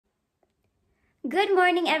Good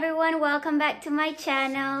morning everyone, welcome back to my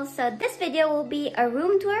channel. So this video will be a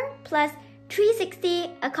room tour plus 360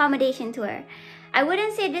 accommodation tour. I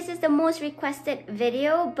wouldn't say this is the most requested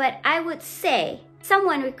video, but I would say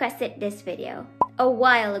someone requested this video a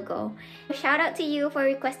while ago. Shout out to you for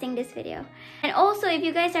requesting this video. And also, if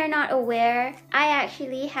you guys are not aware, I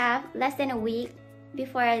actually have less than a week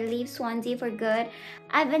before I leave Swansea for good.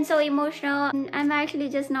 I've been so emotional. I'm actually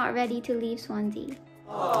just not ready to leave Swansea.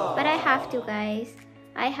 But I have to, guys.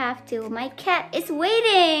 I have to. My cat is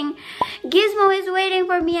waiting. Gizmo is waiting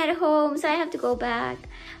for me at home, so I have to go back.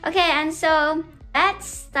 Okay, and so let's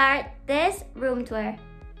start this room tour.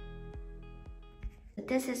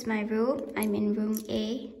 This is my room. I'm in room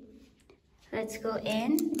A. Let's go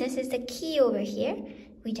in. This is the key over here.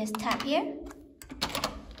 We just tap here.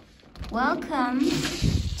 Welcome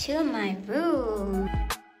to my room.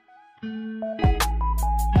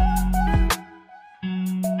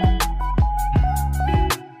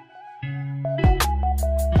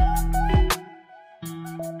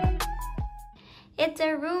 It's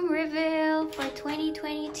a room reveal for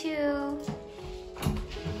 2022.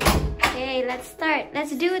 Okay, let's start.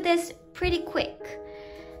 Let's do this pretty quick.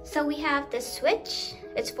 So we have the switch.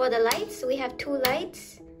 It's for the lights. We have two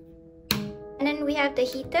lights. And then we have the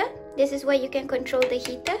heater. This is where you can control the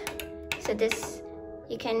heater. So this,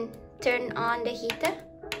 you can turn on the heater.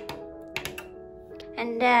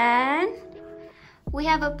 And then we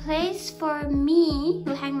have a place for me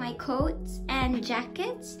to hang my coats and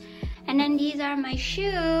jackets. And then these are my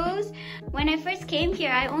shoes. When I first came here,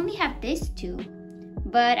 I only have these two,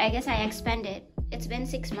 but I guess I expanded. It's been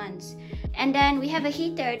 6 months. And then we have a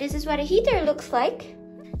heater. This is what a heater looks like.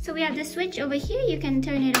 So we have the switch over here. You can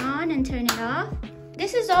turn it on and turn it off.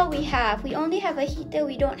 This is all we have. We only have a heater.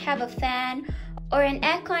 We don't have a fan or an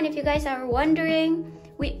aircon, if you guys are wondering.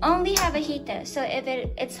 We only have a heater. So if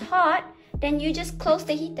it's hot, then you just close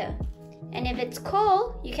the heater. And if it's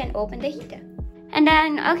cold, you can open the heater. And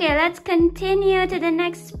then, okay, let's continue to the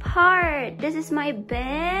next part. This is my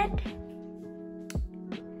bed.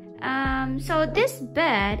 So this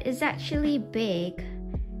bed is actually big.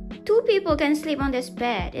 2 people can sleep on this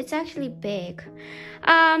bed. It's actually big.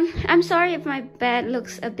 I'm sorry if my bed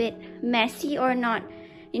looks a bit messy or not,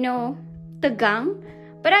 you know, tegang.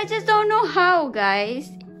 But I just don't know how,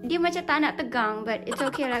 guys. Di macam tak nak tegang, but it's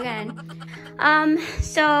okay lah kan.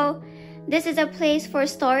 So this is a place for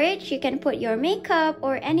storage. You can put your makeup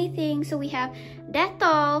or anything. So we have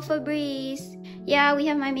Dettol, Febreze. Yeah, we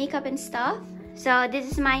have my makeup and stuff. So this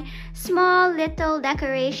is my small little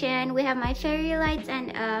decoration. We have my fairy lights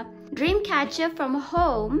and a dream catcher from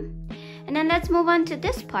home. And then let's move on to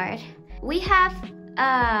this part. We have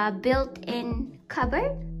a built-in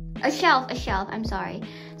cupboard. A shelf, I'm sorry.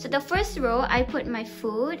 So the first row, I put my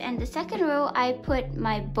food, and the second row, I put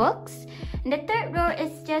my books. And the third row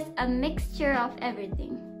is just a mixture of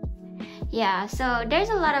everything. Yeah, so there's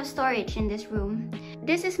a lot of storage in this room.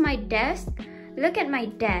 This is my desk. Look at my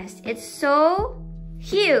desk. It's so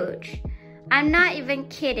huge. I'm not even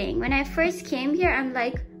kidding. When I first came here, I'm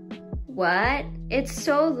like, what? It's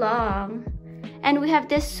so long. And we have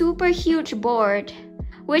this super huge board,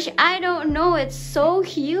 which I don't know, it's so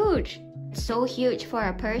huge. So huge for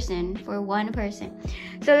a person, for one person.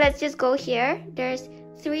 So let's just go here. There's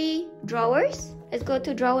 3 drawers. Let's go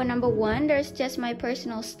to drawer number 1. There's just my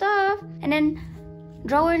personal stuff. And then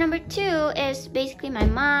drawer number 2 is basically my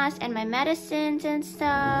mask and my medicines and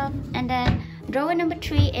stuff. And then drawer number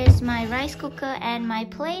 3 is my rice cooker and my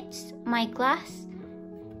plates, my glass.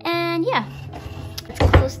 And yeah, let's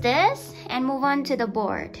close this and move on to the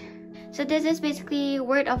board. So this is basically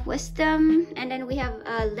word of wisdom, and then we have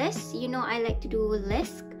a list. You know I like to do a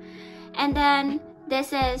list. And then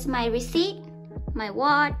this is my receipt, my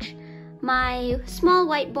watch, my small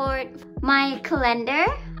whiteboard, my calendar.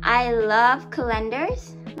 I love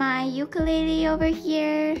calendars. My ukulele over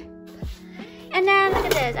here. And then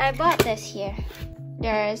look at this, I bought this here.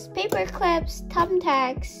 There's paper clips,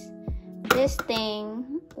 thumbtacks, this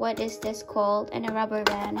thing, what is this called, and a rubber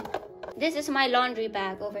band. This is my laundry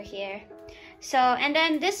bag over here. So, and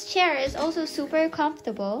then this chair is also super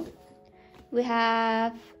comfortable. We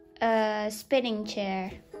have a spinning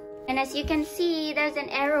chair. And as you can see, there's an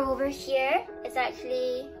arrow over here. It's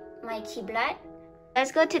actually my kiblat.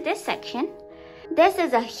 Let's go to this section. This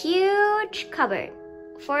is a huge cupboard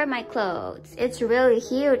for my clothes. It's really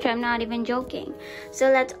huge, I'm not even joking.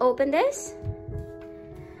 So let's open this.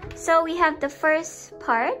 So we have the first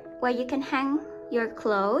part where you can hang your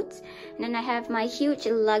clothes, and then I have my huge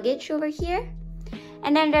luggage over here,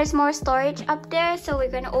 and then there's more storage up there. So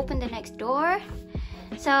we're gonna open the next door.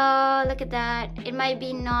 So look at that. It might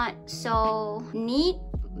be not so neat,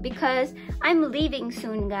 because I'm leaving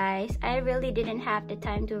soon, guys. I really didn't have the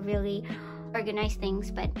time to really organize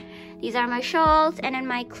things, but these are my shawls and then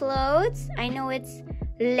my clothes. I know it's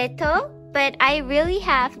little, but I really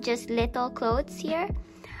have just little clothes here,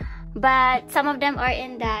 but some of them are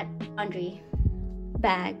in that laundry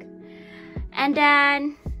bag. And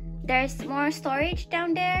then there's more storage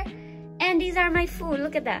down there, and these are my food.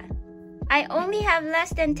 Look at that. I only have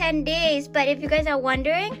less than 10 days, but if you guys are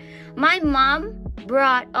wondering, my mom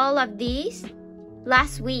brought all of these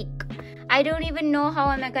last week. I don't even know how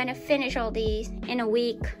am I gonna finish all these in a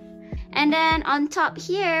week. And then on top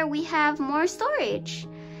here we have more storage.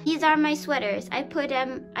 These are my sweaters. I put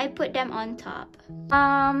them on top.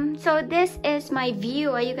 So this is my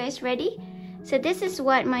view. Are you guys ready? So this is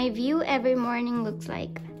what my view every morning looks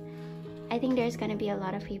like. I think there's gonna be a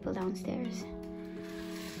lot of people downstairs.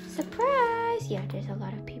 Surprise! Yeah, there's a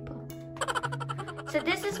lot of people. So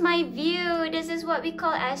this is my view. This is what we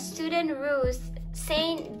call as student roost,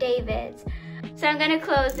 St. David's. So I'm gonna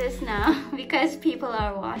close this now because people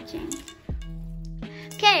are watching.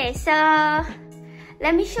 Okay, so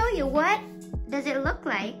let me show you what does it look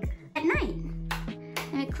like at night.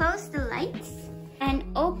 Let me close the lights and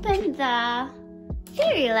open the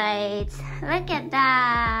fairy lights. Look at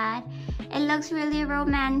that. It looks really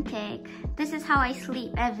romantic. This is how I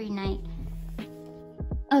sleep every night.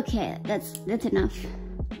 Okay, that's enough.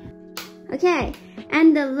 Okay,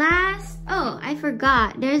 and the last, oh, I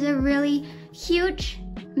forgot. There's a really huge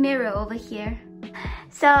mirror over here.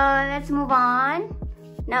 So let's move on.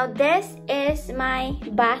 Now this is my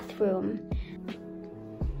bathroom.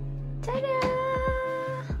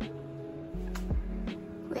 Ta-da!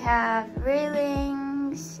 We have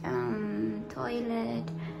railings, toilet,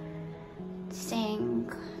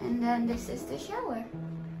 sink, and then this is the shower.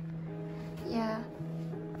 Yeah,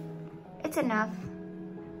 it's enough.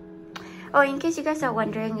 Oh, in case you guys are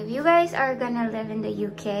wondering, if you guys are gonna live in the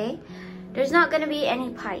UK, there's not gonna be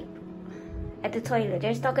any pipe at the toilet.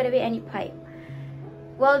 There's not gonna be any pipe.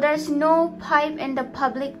 Well, there's no pipe in the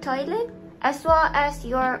public toilet as well as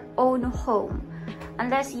your own home,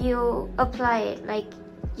 unless you apply it, like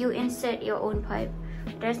you insert your own pipe.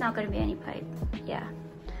 There's not gonna be any pipe. Yeah.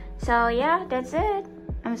 So yeah, that's it.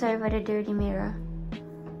 I'm sorry for the dirty mirror.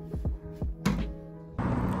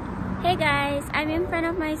 Hey guys, I'm in front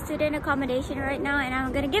of my student accommodation right now, and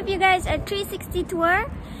I'm gonna give you guys a 360 tour.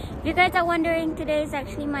 If you guys are wondering, today is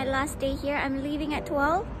actually my last day here. I'm leaving at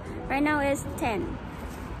 12. Right now it's 10.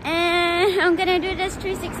 And I'm gonna do this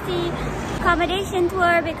 360 accommodation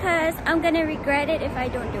tour because I'm gonna regret it if I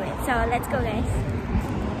don't do it. So let's go, guys.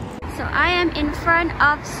 So I am in front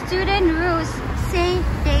of Student Roost St.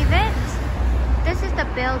 David's. This is the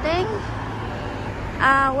building.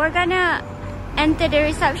 We're gonna enter the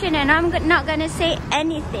reception, and I'm not gonna say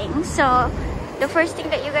anything. So the first thing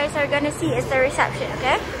that you guys are gonna see is the reception,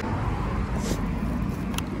 okay?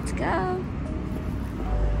 Let's go.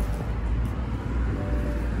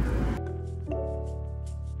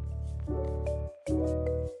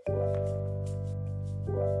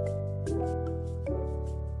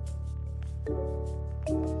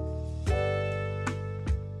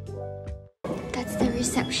 That's the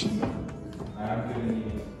reception.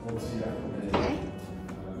 Okay.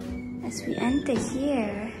 As we enter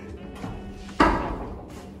here,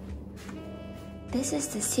 this is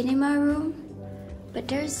the cinema room, but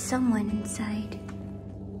there's someone inside.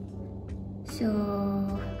 So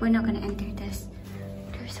we're not gonna enter this.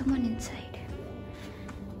 There's someone inside.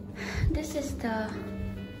 This is the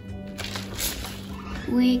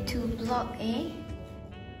way to block A.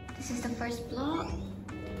 This is the first block.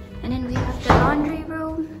 And then we have the laundry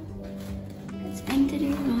room. Let's enter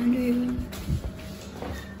the laundry room.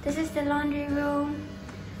 This is the laundry room.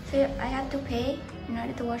 So I have to pay in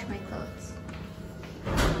order to wash my clothes.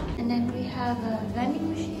 And then we have a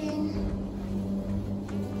vending machine.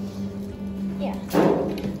 Yeah.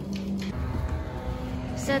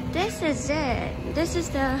 So this is it.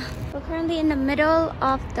 We're currently in the middle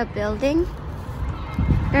of the building.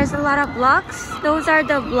 There's a lot of blocks. Those are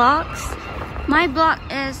the blocks. My block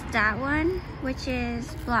is that one, which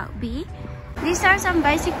is block B. These are some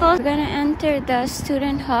bicycles. We're gonna enter the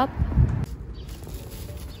student hub.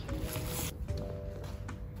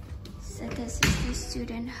 So this is the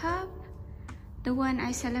student hub, the one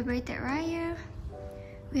I celebrated Raya.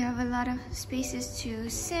 We have a lot of spaces to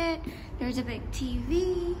sit. There's a big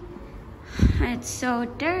TV. It's so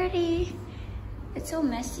dirty. It's so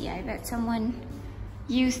messy. I bet someone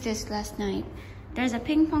used this last night. There's a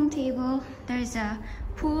ping pong table, there's a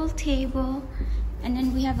pool table, and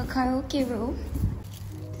then we have a karaoke room.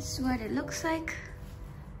 This is what it looks like.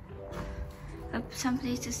 Some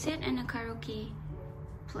place to sit and a karaoke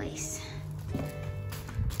place.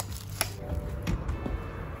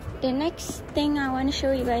 The next thing I want to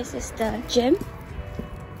show you guys is the gym.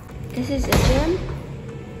 This is the gym.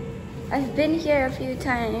 I've been here a few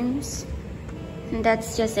times, and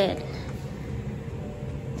that's just it.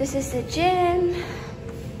 This is the gym.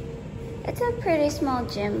 It's a pretty small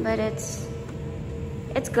gym, but it's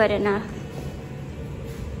good enough.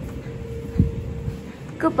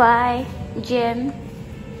 Goodbye, gym.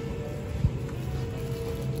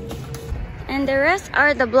 And the rest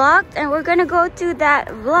are the blocks, and we're gonna go to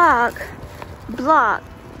that block.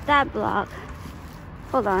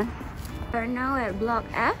 Hold on. We're now at block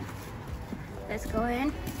F. Let's go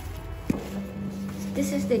in.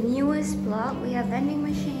 This is the newest block. We have vending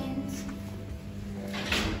machines.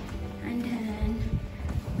 And then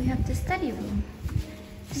we have the study room.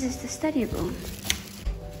 This is the study room.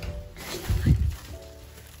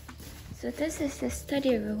 So this is the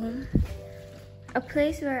study room. A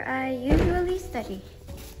place where I usually study.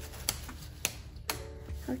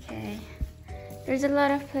 Okay. There's a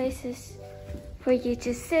lot of places for you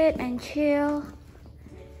to sit and chill.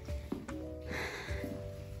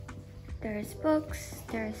 There's books,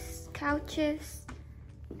 there's couches,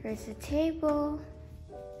 there's a table.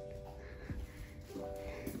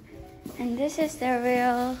 And this is the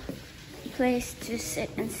real place to sit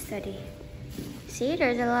and study. See,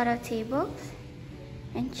 there's a lot of tables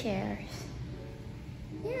and chairs.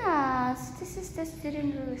 Yes, this is the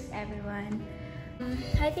student rooms, everyone.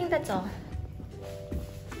 I think that's all.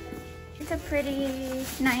 It's a pretty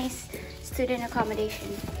nice student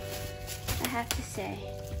accommodation, I have to say.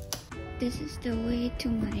 This is the way to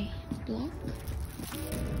my block.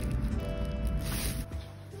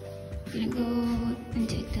 I'm gonna go and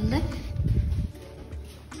take the lift.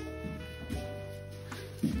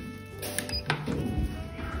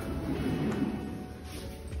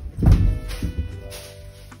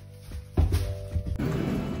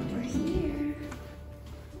 We're here.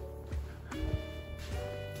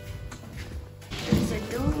 There's a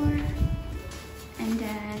door, and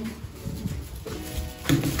then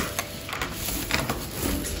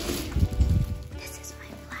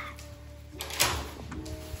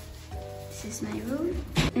my room,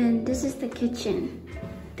 and this is the kitchen.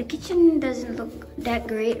 The kitchen doesn't look that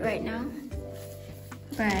great right now,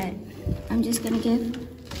 but I'm just gonna give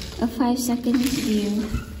a 5-second view.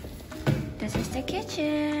 This is the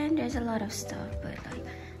kitchen. There's a lot of stuff, but like,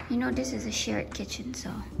 you know, this is a shared kitchen,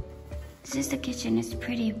 so this is the kitchen. It's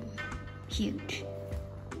pretty huge.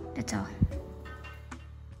 That's all.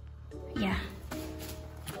 Yeah.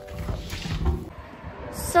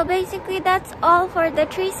 So basically that's all for the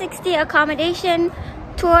 360 accommodation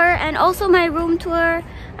tour and also my room tour.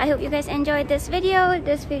 I hope you guys enjoyed this video.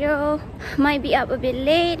 This video might be up a bit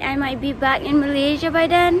late. I might be back in Malaysia by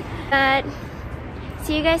then. But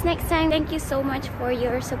see you guys next time. Thank you so much for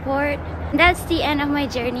your support. That's the end of my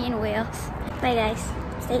journey in Wales. Bye guys.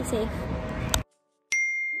 Stay safe.